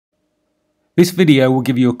This video will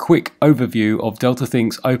give you a quick overview of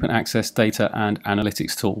DeltaThink's open access data and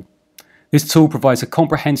analytics tool. This tool provides a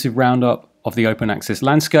comprehensive roundup of the open access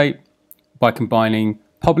landscape by combining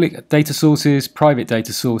public data sources, private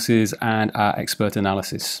data sources, and our expert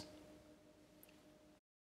analysis.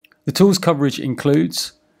 The tool's coverage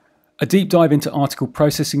includes a deep dive into article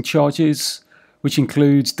processing charges, which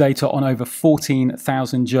includes data on over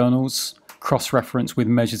 14,000 journals, cross-referenced with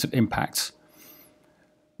measures of impact.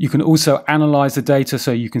 You can also analyze the data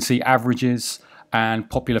so you can see averages and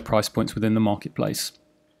popular price points within the marketplace.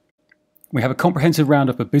 We have a comprehensive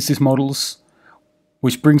roundup of business models,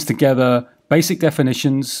 which brings together basic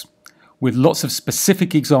definitions with lots of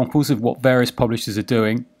specific examples of what various publishers are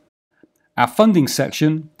doing. Our funding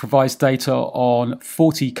section provides data on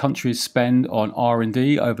 40 countries' spend on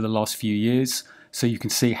R&D over the last few years, so you can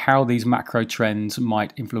see how these macro trends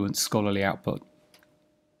might influence scholarly output.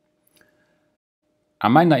 Our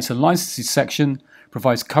mandates and licenses section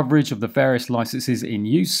provides coverage of the various licenses in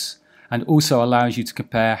use and also allows you to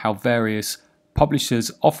compare how various publishers'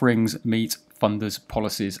 offerings meet funders'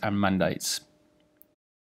 policies and mandates.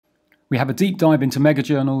 We have a deep dive into mega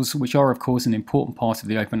journals, which are of course an important part of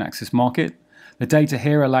the open access market. The data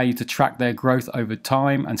here allow you to track their growth over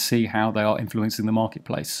time and see how they are influencing the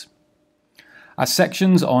marketplace. Our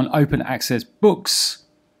sections on open access books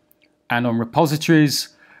and on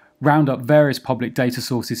repositories round up various public data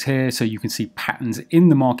sources here so you can see patterns in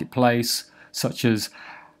the marketplace, such as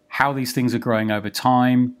how these things are growing over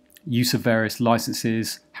time, use of various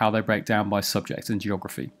licenses, how they break down by subject and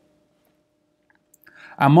geography.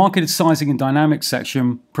 Our marketed sizing and dynamics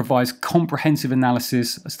section provides comprehensive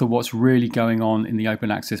analysis as to what's really going on in the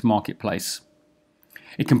open access marketplace.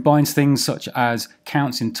 It combines things such as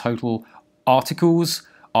counts in total articles,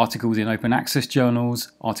 articles in open access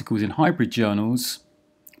journals, articles in hybrid journals,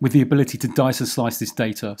 with the ability to dice and slice this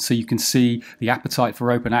data so you can see the appetite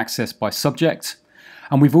for open access by subject.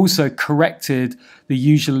 And we've also corrected the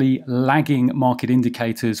usually lagging market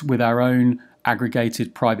indicators with our own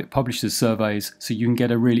aggregated private publishers surveys so you can get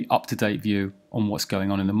a really up-to-date view on what's going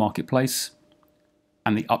on in the marketplace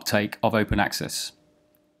and the uptake of open access.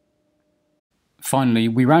 Finally,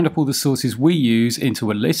 we round up all the sources we use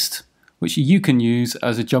into a list, which you can use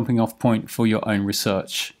as a jumping off point for your own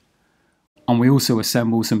research. And we also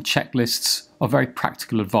assemble some checklists of very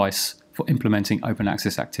practical advice for implementing open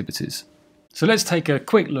access activities. So let's take a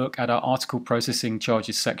quick look at our article processing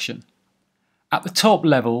charges section. At the top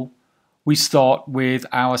level, we start with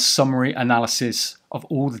our summary analysis of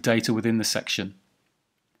all the data within the section.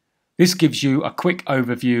 This gives you a quick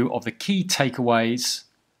overview of the key takeaways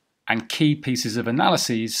and key pieces of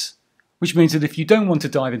analyses, which means that if you don't want to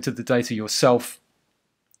dive into the data yourself,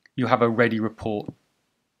 you have a ready report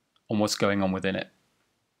on what's going on within it.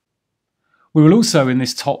 We will also, in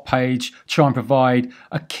this top page, try and provide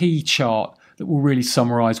a key chart that will really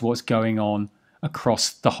summarize what's going on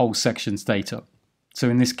across the whole section's data. So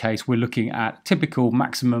in this case, we're looking at typical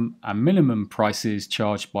maximum and minimum prices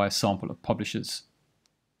charged by a sample of publishers.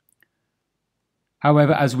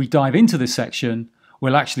 However, as we dive into this section,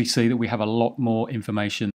 we'll actually see that we have a lot more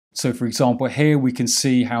information. So for example, here we can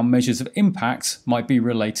see how measures of impact might be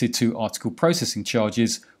related to article processing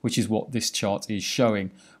charges, which is what this chart is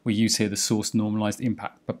showing. We use here the source normalized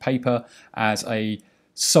impact per paper as a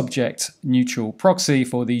subject neutral proxy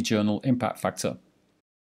for the journal impact factor.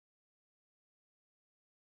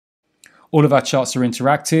 All of our charts are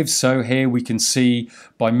interactive, so here we can see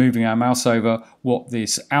by moving our mouse over what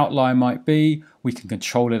this outline might be. We can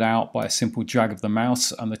control it out by a simple drag of the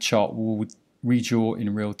mouse and the chart will redraw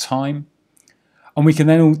in real time. And we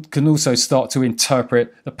can also start to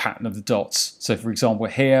interpret the pattern of the dots. So for example,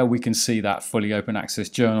 here we can see that fully open access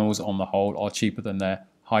journals on the whole are cheaper than their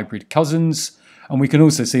hybrid cousins. And we can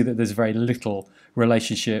also see that there's very little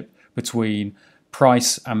relationship between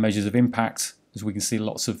price and measures of impact, as we can see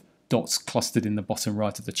lots of dots clustered in the bottom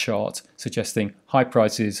right of the chart, suggesting high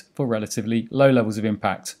prices for relatively low levels of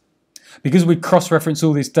impact. Because we cross-reference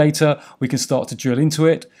all this data, we can start to drill into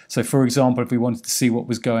it. So for example, if we wanted to see what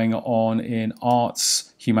was going on in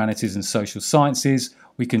arts, humanities and social sciences,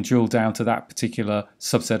 we can drill down to that particular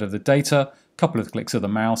subset of the data, a couple of clicks of the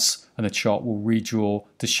mouse, and the chart will redraw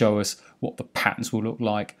to show us what the patterns will look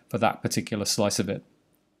like for that particular slice of it.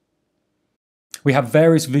 We have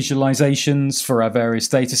various visualizations for our various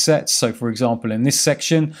data sets. So for example, in this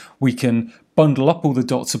section, we can bundle up all the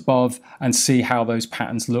dots above and see how those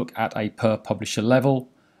patterns look at a per publisher level.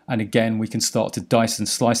 And again, we can start to dice and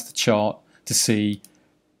slice the chart to see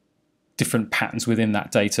different patterns within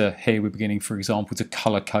that data. Here we're beginning, for example, to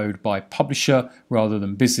color code by publisher rather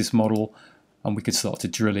than business model. And we could start to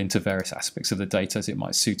drill into various aspects of the data as it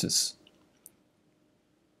might suit us.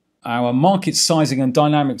 Our market sizing and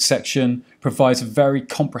dynamics section provides a very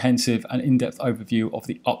comprehensive and in-depth overview of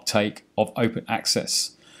the uptake of open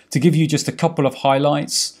access. To give you just a couple of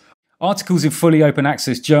highlights, articles in fully open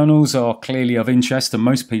access journals are clearly of interest to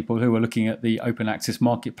most people who are looking at the open access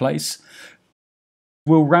marketplace.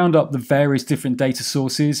 We'll round up the various different data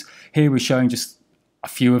sources. Here we're showing just a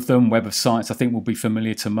few of them. Web of Science I think will be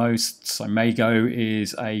familiar to most. SCImago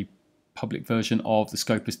is a public version of the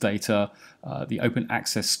Scopus data. The Open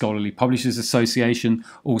Access Scholarly Publishers Association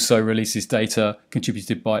also releases data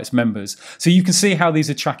contributed by its members. So you can see how these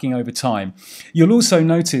are tracking over time. You'll also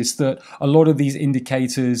notice that a lot of these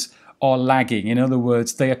indicators are lagging. In other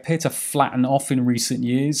words, they appear to flatten off in recent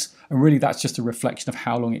years, and really that's just a reflection of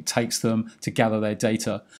how long it takes them to gather their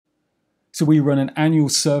data. So we run an annual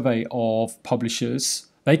survey of publishers.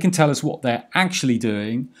 They can tell us what they're actually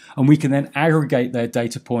doing, and we can then aggregate their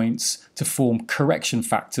data points to form correction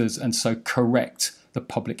factors and so correct the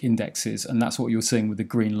public indexes. And that's what you're seeing with the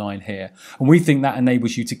green line here. And we think that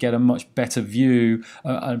enables you to get a much better view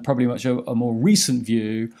and probably a more recent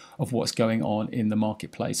view of what's going on in the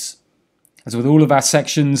marketplace. As with all of our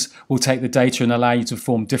sections, we'll take the data and allow you to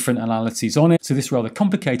form different analyses on it. So this rather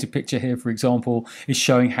complicated picture here, for example, is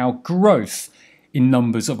showing how growth in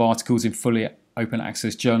numbers of articles in fully open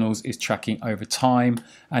access journals is tracking over time.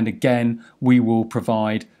 And again, we will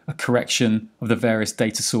provide a correction of the various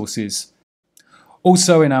data sources.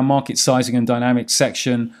 Also in our market sizing and dynamics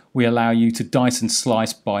section, we allow you to dice and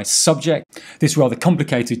slice by subject. This rather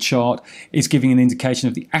complicated chart is giving an indication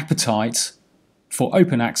of the appetite for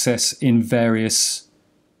open access in various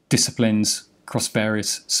disciplines across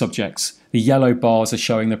various subjects. The yellow bars are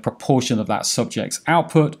showing the proportion of that subject's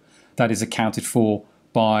output that is accounted for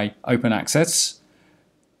by open access.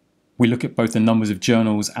 We look at both the numbers of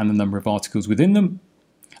journals and the number of articles within them.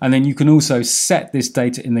 And then you can also set this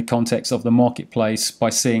data in the context of the marketplace by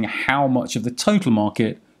seeing how much of the total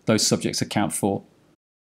market those subjects account for.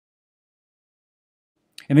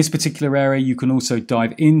 In this particular area, you can also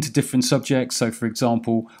dive into different subjects. So for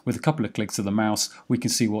example, with a couple of clicks of the mouse, we can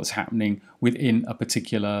see what's happening within a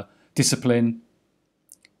particular discipline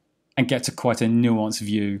and get to quite a nuanced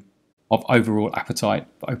view of overall appetite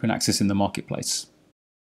for open access in the marketplace.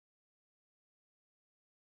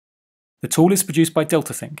 The tool is produced by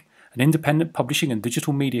DeltaThink, an independent publishing and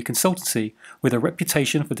digital media consultancy with a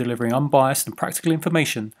reputation for delivering unbiased and practical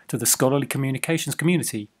information to the scholarly communications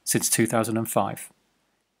community since 2005.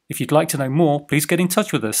 If you'd like to know more, please get in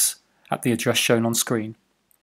touch with us at the address shown on screen.